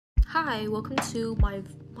Hi, welcome to my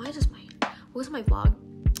vlog.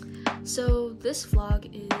 So this vlog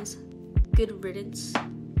is Good Riddance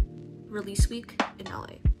release week in LA.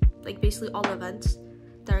 Like basically all the events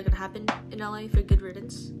that are gonna happen in LA for Good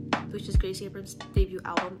Riddance, which is Gracie Abrams' debut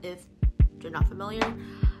album if you're not familiar.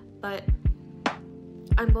 But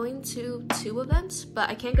I'm going to 2 events, but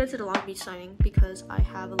I can't go to the Long Beach signing because I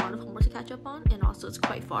have a lot of homework to catch up on, and also it's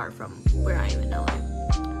quite far from where I am in LA.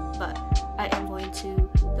 But I am going to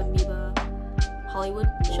the Amoeba Hollywood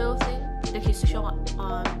show thing, the acoustic show on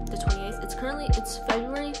the 28th. It's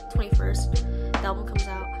February 21st. The album comes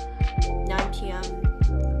out 9 p.m.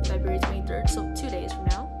 February 23rd, so 2 days from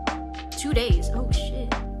now. 2 days, oh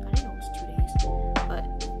shit, I didn't know it was 2 days, but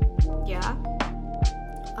yeah.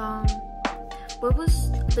 What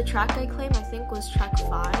was the track I claimed? I think was track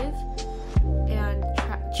 5 and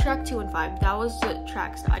track 2 and 5. That was the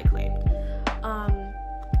tracks that I claimed.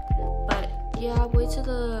 But yeah, I went to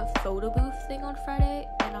the photo booth thing on Friday,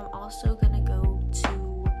 and I'm also gonna go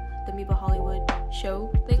to the Amoeba Hollywood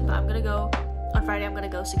show thing. But I'm gonna go on Friday. I'm gonna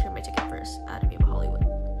go secure my ticket first at Amoeba Hollywood,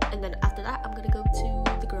 and then after that, I'm gonna go to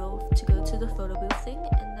the Grove to go to the photo booth thing,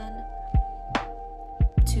 and then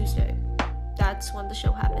Tuesday, that's when the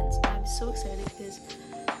show happens. I'm so excited because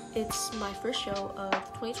it's my first show of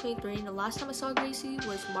 2023, and the last time I saw Gracie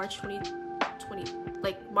was March 2020,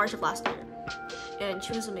 like March of last year, and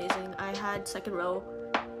she was amazing. I had second row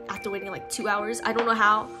after waiting like 2 hours. I don't know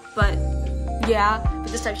how, but yeah.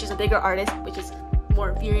 But this time she's a bigger artist, which is more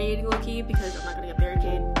infuriating low-key because I'm not gonna get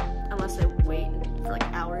barricade unless I wait for like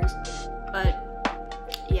hours. But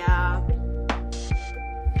yeah.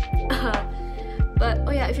 But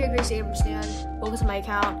oh yeah, if you're a Gracie Abrams fan, welcome to my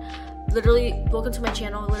account. Literally, welcome to my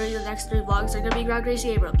channel. Literally, the next 3 vlogs are gonna be about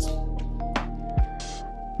Gracie Abrams.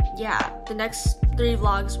 Yeah, the next 3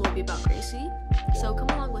 vlogs will be about Gracie. So come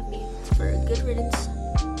along with me for a Good Riddance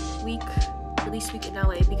week, release week in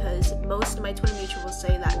LA, because most of my Twitter mutuals will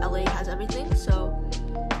say that LA has everything. So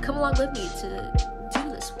come along with me to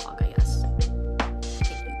do this vlog, I guess.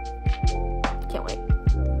 Thank you. Can't wait.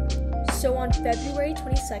 So on February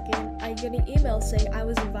 22nd, I get an email saying I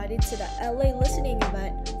was invited to the LA listening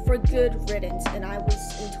event for Good Riddance, and I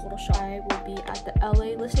was in total shock. I will be at the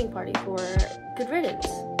LA listening party for Good Riddance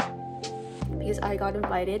because I got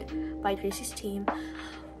invited by Gracie's team.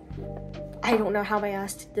 I don't know how my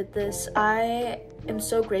ass did this. I am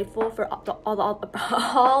so grateful for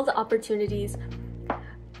all the opportunities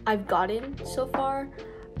I've gotten so far.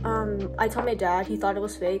 I told my dad, he thought it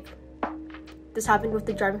was fake. This happened with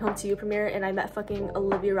the Driving Home to You premiere, and I met fucking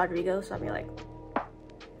Olivia Rodrigo, so I'm like,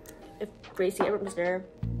 if Gracie Abrams was there,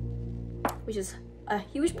 which is a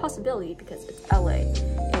huge possibility because it's LA,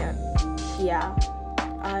 and yeah,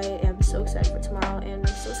 I am so excited for tomorrow, and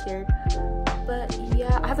I'm so scared. But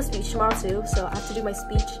yeah, I have a speech tomorrow too, so I have to do my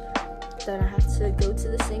speech, then I have to go to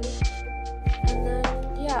the thing, and then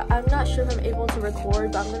yeah, I'm not sure if I'm able to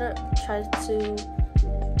record, but I'm gonna try to,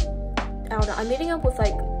 I don't know, I'm meeting up with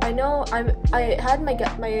like, I know I had my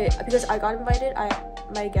because I got invited,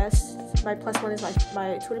 my guest, my +1 is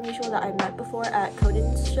my Twitter mutual that I met before at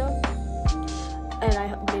Conan's show, and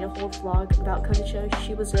I made a whole vlog about Conan's show.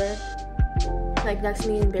 She was there, like next to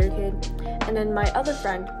me in barricade, and then my other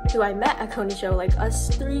friend who I met at Conan's show, like us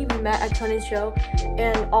 3, we met at Conan's show,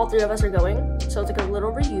 and all 3 of us are going, so it's like a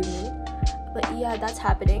little reunion. But yeah, that's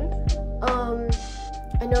happening.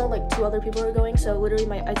 I know like 2 other people are going, so literally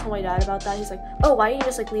I told my dad about that. He's like, oh, why don't you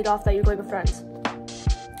just like lead off that you're going with friends?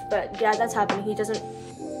 But yeah, that's happening. He doesn't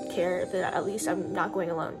care if at least I'm not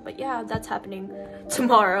going alone. But yeah, that's happening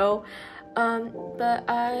tomorrow. But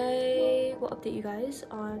I will update you guys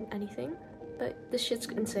on anything. But this shit's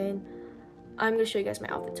insane. I'm gonna show you guys my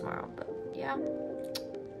outfit tomorrow. But yeah,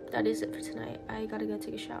 that is it for tonight. I gotta go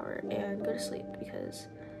take a shower and go to sleep because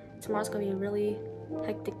tomorrow's gonna be a really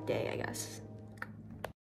hectic day, I guess.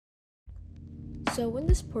 So in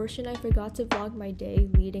this portion, I forgot to vlog my day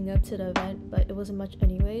leading up to the event, but it wasn't much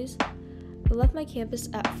anyways. I left my campus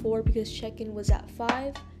at 4 because check-in was at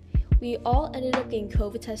 5. We all ended up getting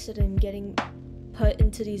COVID tested and getting put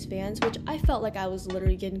into these vans, which I felt like I was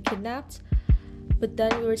literally getting kidnapped. But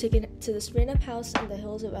then we were taken to this random house in the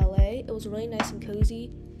hills of LA. It was really nice and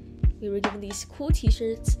cozy. We were given these cool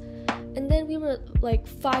t-shirts, and then we were like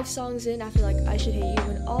 5 songs in after like I Should Hate You,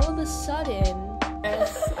 and all of a sudden,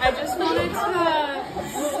 I just wanted to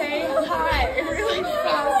say hi really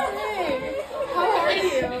fast. Hey, how are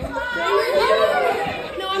you?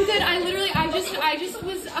 No, I'm good. I just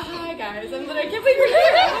was, hi guys. I can't believe you're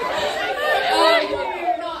here.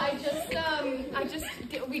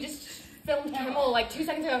 No, we just filmed Kimmel like 2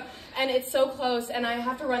 seconds ago, and it's so close, and I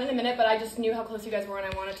have to run in a minute, but I just knew how close you guys were,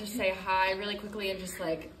 and I wanted to say hi really quickly and just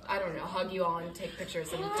like, I don't know, hug you all and take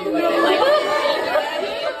pictures and do it. Like, is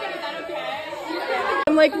that okay?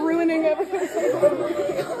 I'm like ruining everything.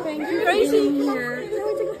 Thank you for being here. Can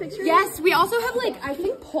I take a picture? Yes, we also have like, I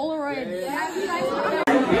think Polaroid. Yeah, you guys have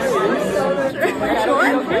I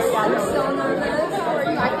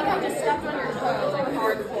think I just stepped on your toe, like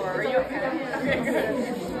hardcore. Are you okay? Okay, good.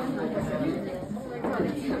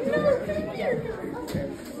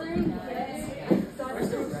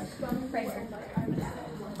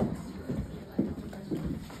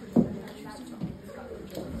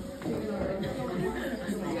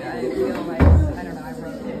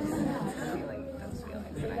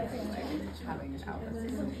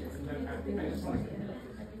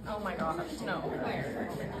 Oh my gosh, no.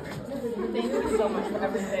 Thank you so much for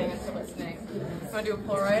everything and for listening. You want to do a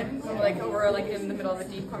Polaroid? We're like in the middle of a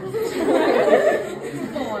deep conversation.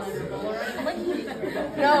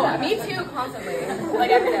 No, me too, constantly.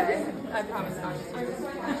 Like every day. I promise not to.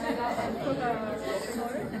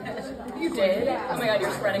 You did? Oh my god,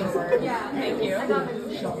 you're spreading the word. Thank you.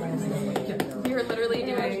 You're literally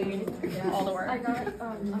doing all the work.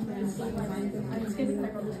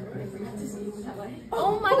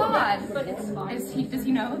 Oh my god! But it's fine. Does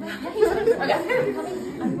he know that? Okay.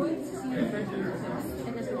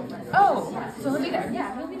 Oh, so he'll be there.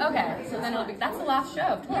 Yeah, he'll be there. Okay, so then that's the last show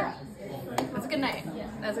of tour. That's a good night.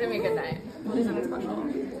 That's gonna be a good night. We'll do something special.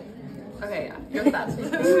 Okay, yeah, you're the best.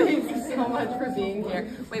 Thank you so much for being here.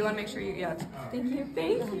 Wait, you want to make sure you, Thank you.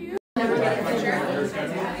 Thank you. Never get a picture.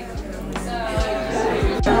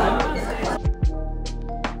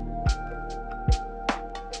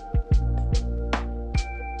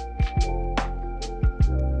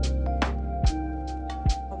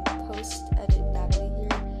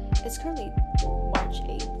 It's currently March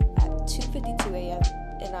 8th at 2:52 a.m.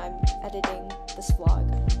 and I'm editing this vlog.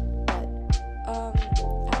 But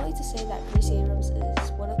I like to say that Gracie Abrams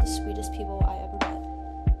is one of the sweetest people I ever met.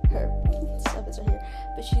 Her stuff is right here,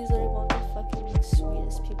 but she's literally one of the fucking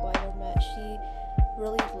sweetest people I ever met. She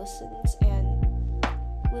really listens, and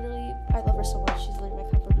literally I love her so much. She's literally my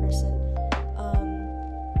comfort person.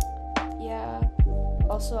 Yeah.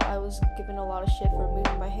 Also, I was given a lot of shit for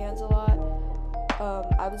moving my hands a lot.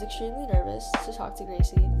 I was extremely nervous to talk to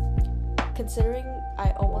Gracie, considering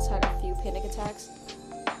I almost had a few panic attacks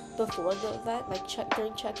before the event, like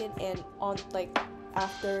during check-in and on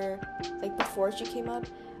after, before she came up.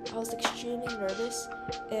 I was extremely nervous,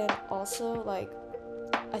 and also I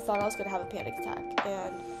thought I was gonna have a panic attack,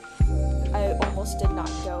 and I almost did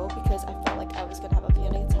not go because I felt like I was gonna have a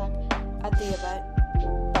panic attack at the event,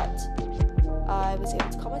 but I was able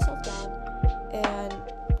to calm myself down, and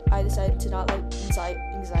I decided to not let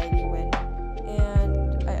anxiety win,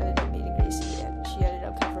 and I ended up meeting Gracie, and she ended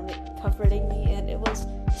up comforting me, and it was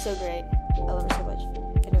so great. I love her so much.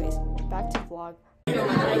 Anyways, back to the vlog. You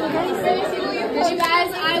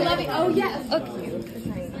guys, I love you. Oh yes. Okay.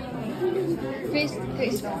 Grace.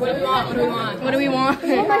 What do we want? What do we want? Oh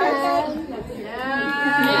my god.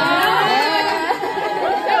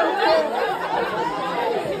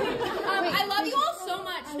 I love you all so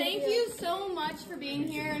much. Thank you so much for being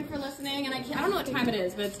here and for listening. And I don't know what time it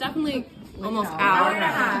is, but it's definitely almost hour and a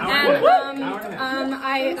half.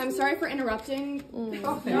 And I'm sorry for interrupting.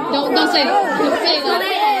 Don't say that. Don't say that.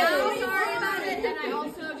 I'm sorry about it. And I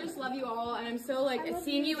also just love you all. And I'm so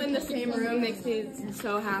seeing you in the same room makes me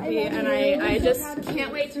so happy. And I just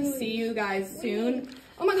can't wait to see you guys soon.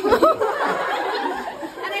 Oh my god.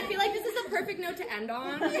 And I feel like this is a perfect note to end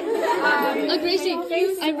on. Gracie,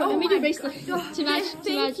 I made a bracelet to match.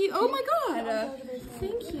 Thank you. Oh my god.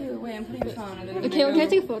 Thank you. Wait, I'm putting the phone. Okay, can I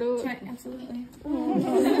take a photo? Absolutely.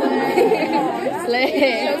 Slay.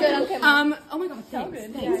 Oh my god,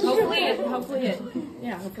 thanks. Hopefully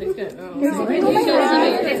it's good.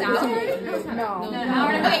 No.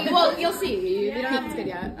 Okay, well, you'll see. You don't know if it's good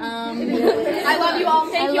yet. I love you all.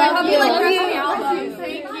 Thank you. I hope you like the rest of the album.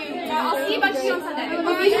 Thank you. I'll see you bunch of you on Sunday.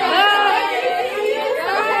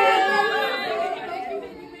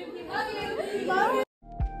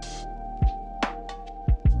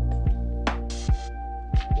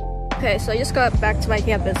 Okay, so I just got back to my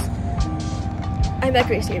campus. I met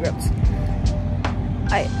Gracie Abrams.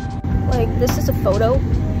 This is a photo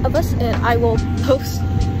of us, and I will post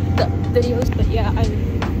the videos, but yeah, I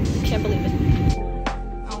can't believe it.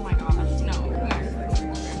 Oh my gosh, no.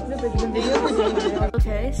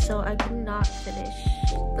 Okay, so I could not finish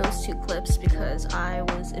those 2 clips because I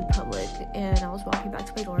was in public and I was walking back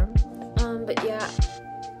to my dorm. But yeah,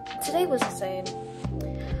 today was insane.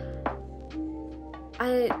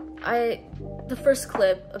 The first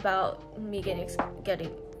clip about me getting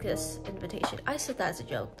this invitation. I said that as a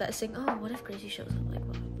joke. That saying, oh, what if Gracie shows up? Like,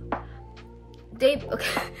 blah, blah,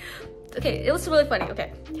 blah. Okay, it was really funny.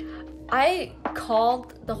 Okay, I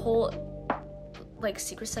called the whole like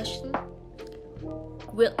secret session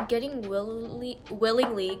getting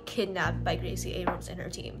willingly kidnapped by Gracie Abrams and her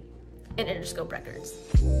team in Interscope Records,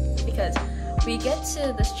 because we get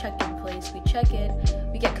to this check-in place, we check in,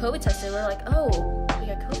 we get COVID tested, we're like, oh, we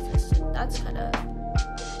got COVID tested, that's kind of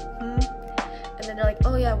and then they're like,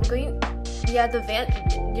 oh yeah, the van,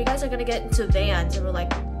 you guys are gonna get into vans, and we're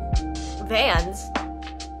like, vans?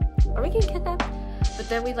 Are we getting kidnapped? But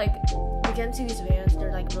then we get into these vans,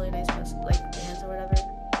 they're like really nice vans or whatever,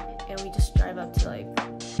 and we just drive up to like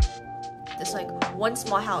this like one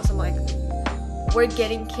small house. I'm like, we're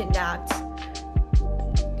getting kidnapped.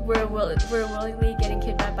 We're willingly getting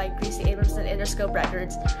kidnapped by Gracie Abrams and Interscope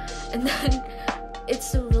Records. And then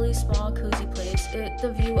it's a really small, cozy place.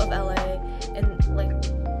 The view of LA and like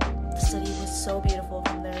the city was so beautiful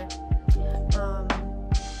from there.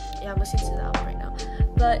 Yeah, I'm listening to the album right now.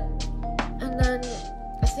 But and then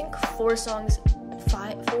I think 4 or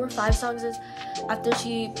 5 songs is after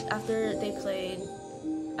they played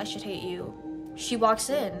I Should Hate You, she walks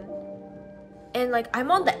in. And like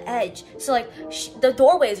I'm on the edge, so like the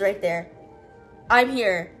doorway is right there. I'm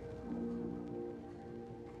here.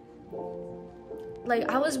 Like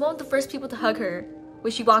I was one of the first people to hug her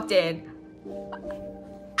when she walked in.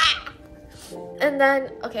 And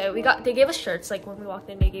then they gave us shirts. Like when we walked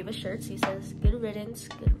in, they gave us shirts. He says, "Good riddance,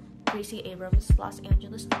 good Gracie Abrams, Los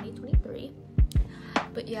Angeles 2023."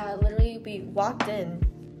 But yeah, literally we walked in.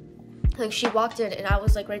 Like she walked in, and I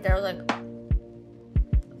was like right there. I was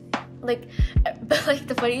but like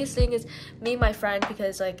the funniest thing is me and my friend,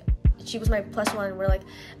 because like she was my +1, and we're like,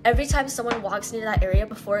 every time someone walks into that area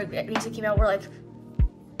before Gracie came out,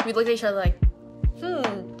 we looked at each other like,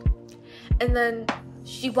 and then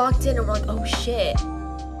she walked in and we're like, oh shit,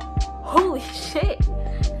 holy shit.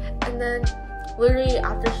 And then literally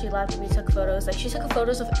after she left, we took photos. Like she took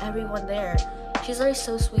photos of everyone there. She's already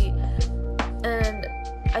so sweet. And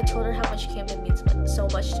I told her how much Camden means so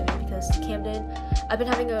much to me, because Camden, I've been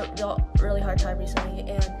having a really hard time recently,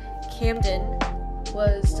 and Camden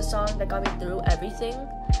was the song that got me through everything.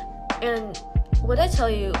 And what I tell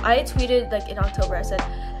you, I tweeted like in October, I said,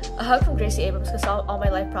 a hug from Gracie Abrams could solve all my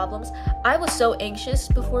life problems. I was so anxious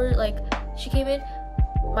before like she came in,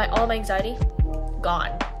 all my anxiety,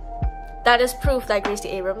 gone. That is proof that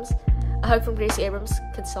a hug from Gracie Abrams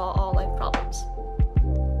can solve all life problems.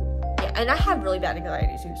 And I have really bad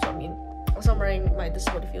anxiety too, so I mean, also I'm wearing my This Is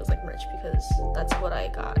What It Feels Like merch, because that's what I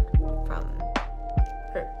got from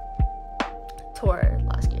her tour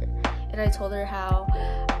last year. And I told her how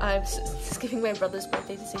I'm skipping my brother's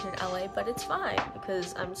birthday to see her in LA, but it's fine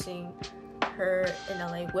because I'm seeing her in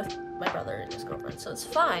LA with my brother and his girlfriend, so it's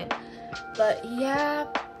fine. But yeah,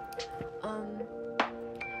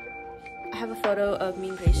 I have a photo of me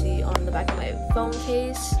and Gracie on the back of my phone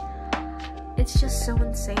case. It's just so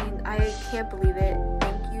insane. I can't believe it.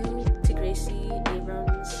 Thank you to Gracie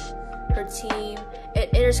Abrams, her team,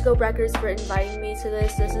 and Interscope Records for inviting me to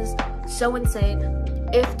this. This is so insane.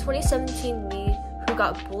 If 2017 me, who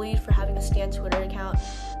got bullied for having a Stan Twitter account,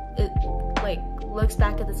 looks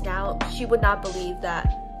back at this now, she would not believe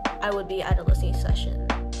that I would be at a listening session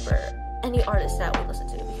for any artist that we listen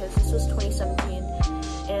to, because this was 2017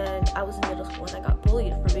 and I was in middle school and I got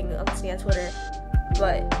bullied for being on Stan Twitter.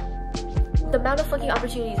 But the amount of fucking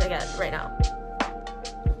opportunities I get right now.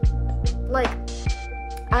 Like,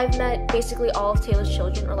 I've met basically all of Taylor's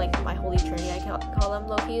children, or like my holy trinity, I call them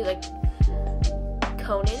low-key. Like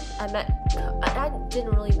Conan, I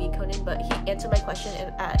didn't really meet Conan, but he answered my question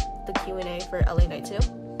at the Q&A for LA Night 2.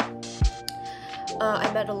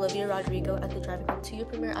 I met Olivia Rodrigo at the Driving Home 2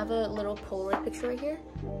 premiere. I have a little Polaroid picture right here.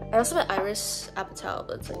 I also met Iris Apatow,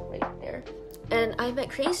 but it's like right there. And I met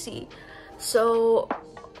Gracie. So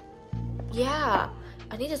yeah,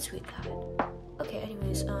 I need to tweet that. Okay,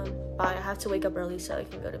 anyways, bye. I have to wake up early so I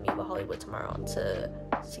can go to Meet with Hollywood tomorrow to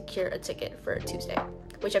secure a ticket for Tuesday,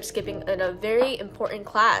 which I'm skipping in a very important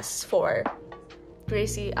class for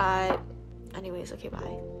Gracie. Anyways, okay,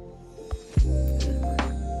 bye.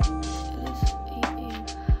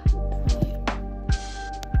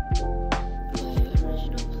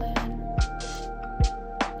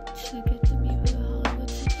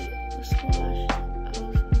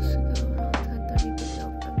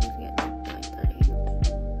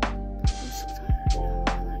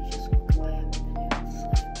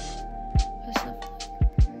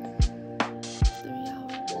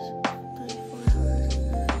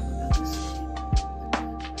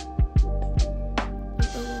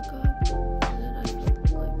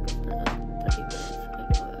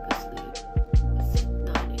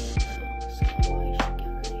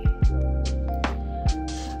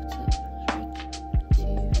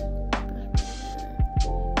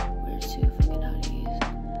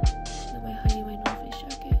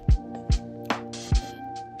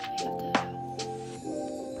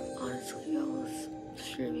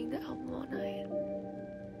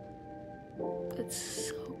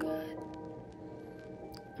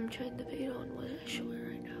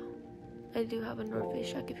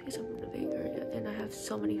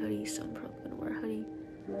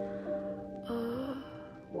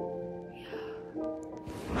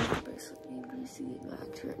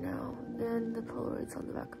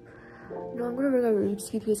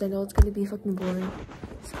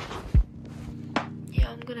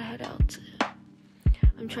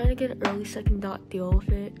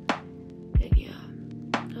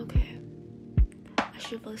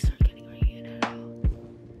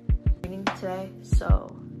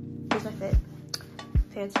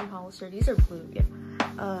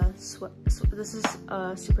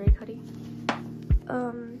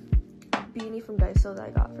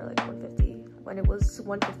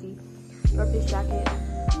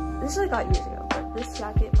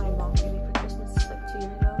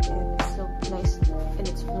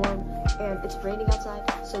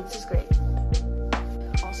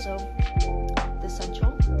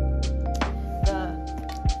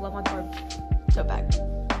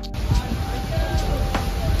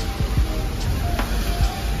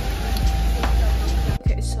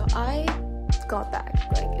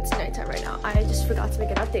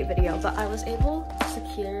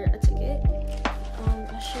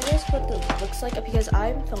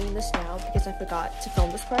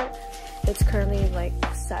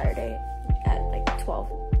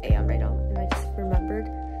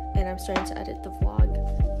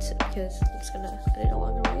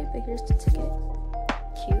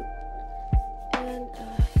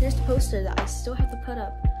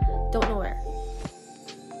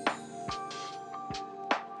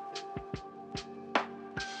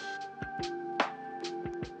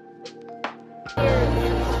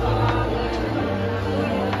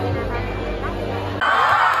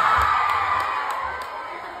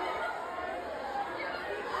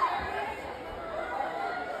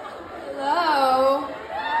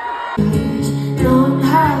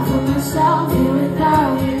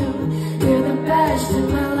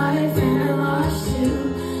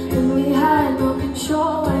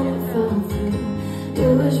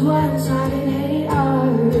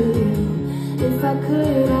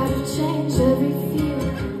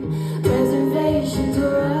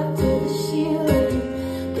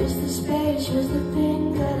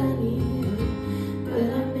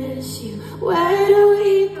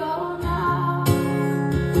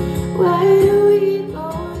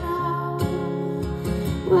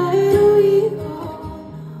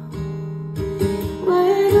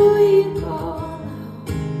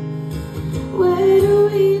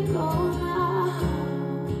 now?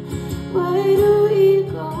 Where do we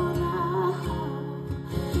go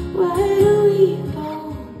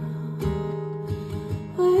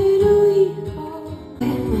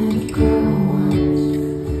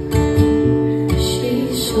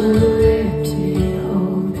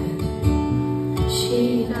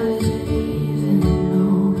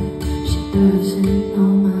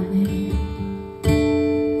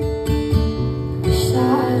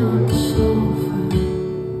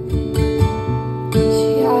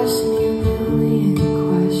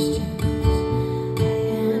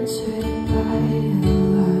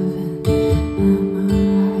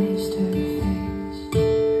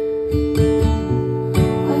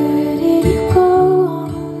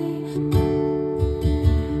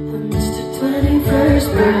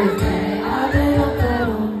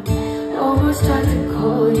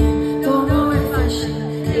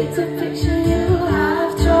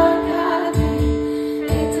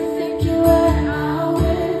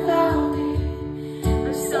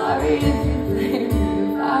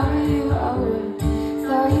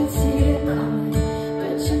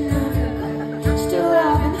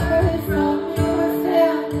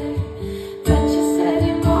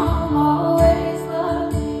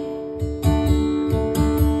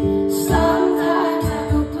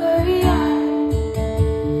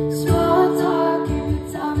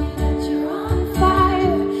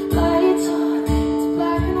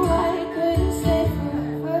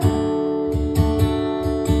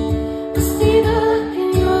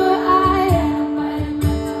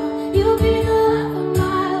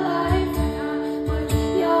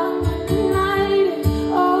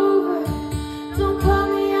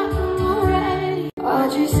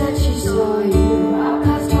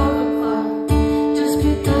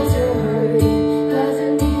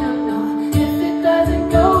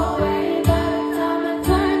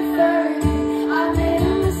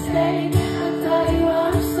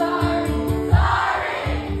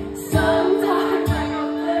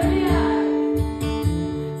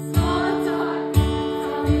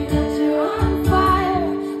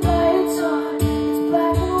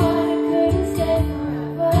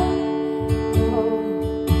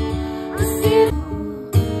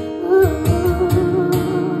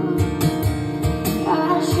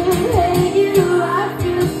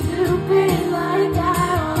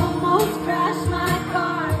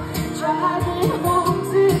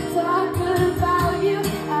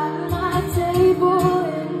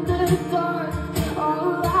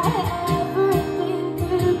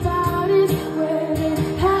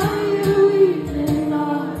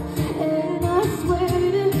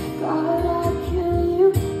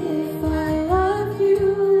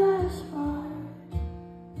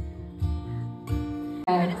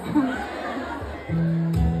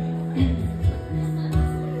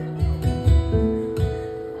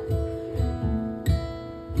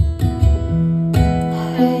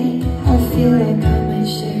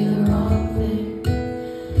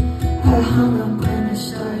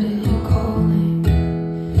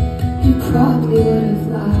probably would have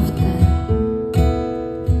laughed then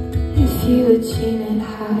if you had seen it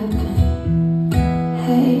happen.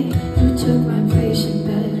 Hey, who took my place in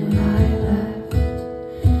bed when I left?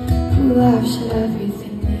 Who laughs at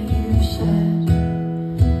everything that you said?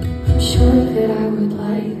 I'm sure that I would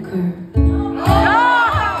like her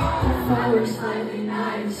if I were slightly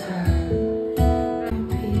nicer.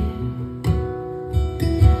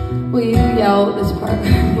 Will you yell this part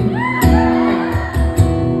for me?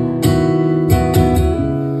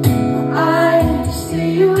 I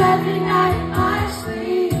see you every night in my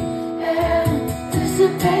sleep,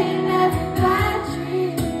 anticipating every bad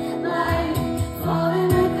dream, like falling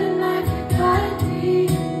with the knife. You cut it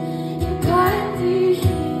deep, you cut it deep,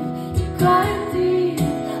 you cut it deep.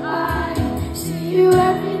 I see you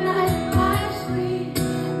every night in my sleep,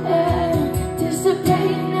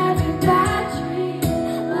 anticipating every bad dream,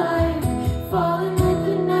 like falling with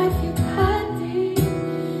the knife. You cut deep,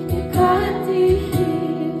 you cut deep.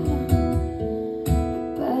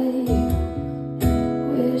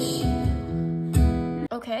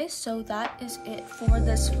 Okay, so that is it for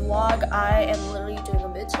this vlog. I am literally doing a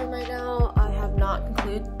midterm right now. I have not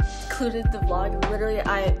concluded the vlog. Literally,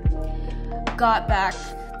 I got back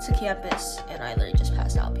to campus and I literally just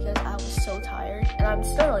passed out because I was so tired. And I'm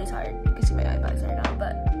still really tired. You can see my eye bags right now.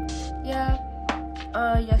 But yeah,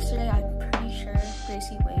 yesterday I'm pretty sure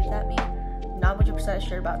Gracie waved at me. Not 100%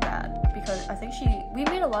 sure about that because I think we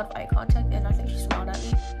made a lot of eye contact and I think she smiled at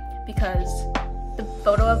me because the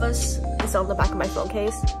photo of us is on the back of my phone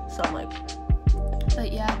case, so I'm like,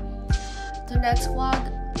 but yeah, the next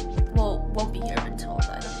vlog won't be here until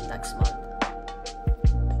the end of next month,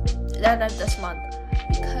 the end of this month,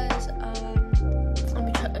 because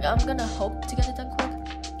I'm gonna hope to get it done quick.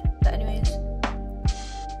 But anyways,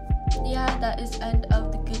 yeah, that is end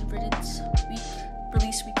of the Good Riddance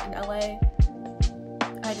release week in LA.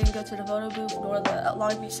 I didn't go to the photo booth nor the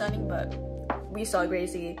Long Beach signing, but we saw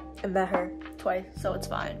Gracie and met her twice, so it's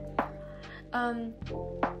fine.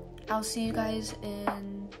 I'll see you guys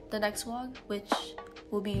in the next vlog, which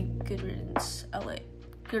will be Good Riddance LA.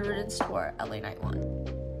 Good Riddance for LA Night 1,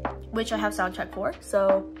 which I have soundtrack for,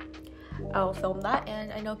 so I'll film that,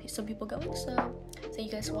 and I know some people going, so thank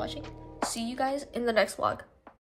you guys for watching. See you guys in the next vlog.